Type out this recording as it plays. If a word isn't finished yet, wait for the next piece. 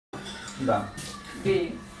Да.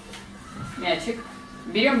 Бери мячик.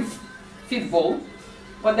 Берем фитбол.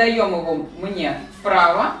 Подаем его мне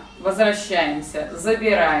вправо. Возвращаемся.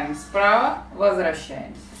 Забираем справа.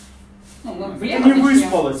 Возвращаемся. Ну, мы влево Ты не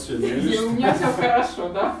выспалась сегодня? И у меня все хорошо,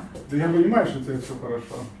 да? Да я понимаю, что у тебя все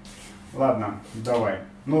хорошо. Ладно, давай.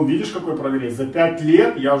 Ну, видишь, какой прогресс? За 5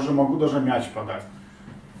 лет я уже могу даже мяч подать.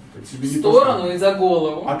 В сторону и за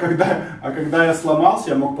голову. А когда я сломался,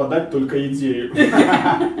 я мог подать только идею.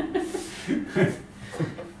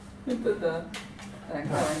 Это да. Так,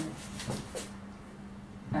 давай.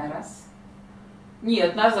 Раз.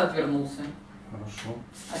 Нет, назад вернулся. Хорошо.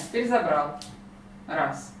 А теперь забрал.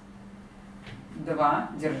 Раз. Два.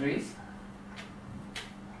 Держись.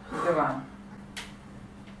 Два.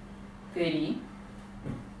 Три.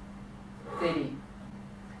 Три.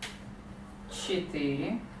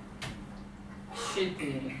 Четыре.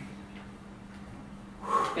 Четыре.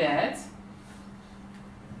 Пять.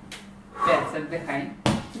 Пять. Отдыхай.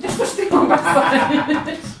 Да что ж ты его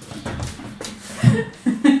бросаешь?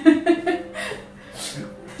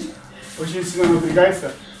 Очень сильно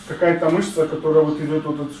напрягается какая-то мышца, которая вот идет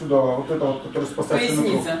вот отсюда, вот это вот, которая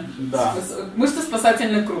спасательный круг. Поясница. Да. Мышца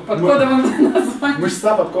спасательный круг. Под кодовым названием.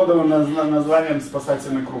 Мышца под кодовым названием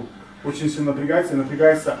спасательный круг. Очень сильно напрягается, и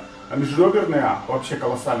напрягается межреберная вообще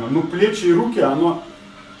колоссально. Ну, плечи и руки, оно,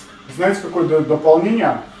 знаете, какое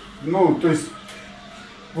дополнение. Ну, то есть,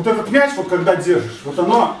 вот этот мяч, вот когда держишь, вот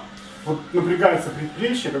оно вот напрягается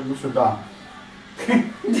предплечье, как бы сюда.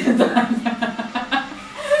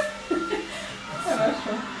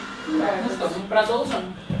 Хорошо. Ну что, мы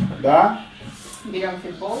продолжим? Да? Берем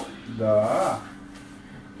фитбол. Да.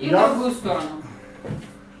 И в другую сторону.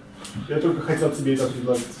 Я только хотел тебе это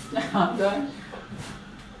предложить. Да?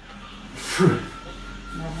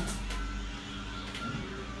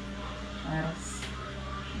 Раз.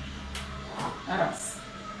 Раз.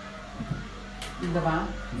 Два.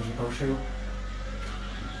 Даже повыше.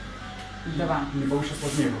 Два. Не повыше,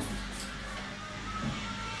 сложнее просто.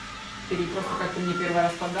 Три. Просто как ты мне первый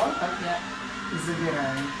раз подал, так я и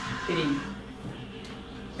забираю. Три.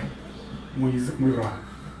 Мой язык, мой враг.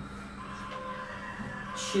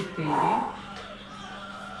 Четыре.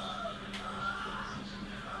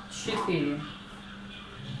 Четыре.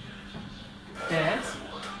 Пять.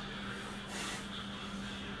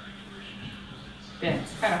 Пять.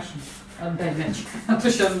 Хорошо. Отдай мячик, а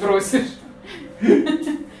то сейчас бросишь.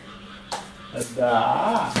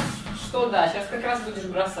 Да. Что да, сейчас как раз будешь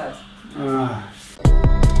бросать.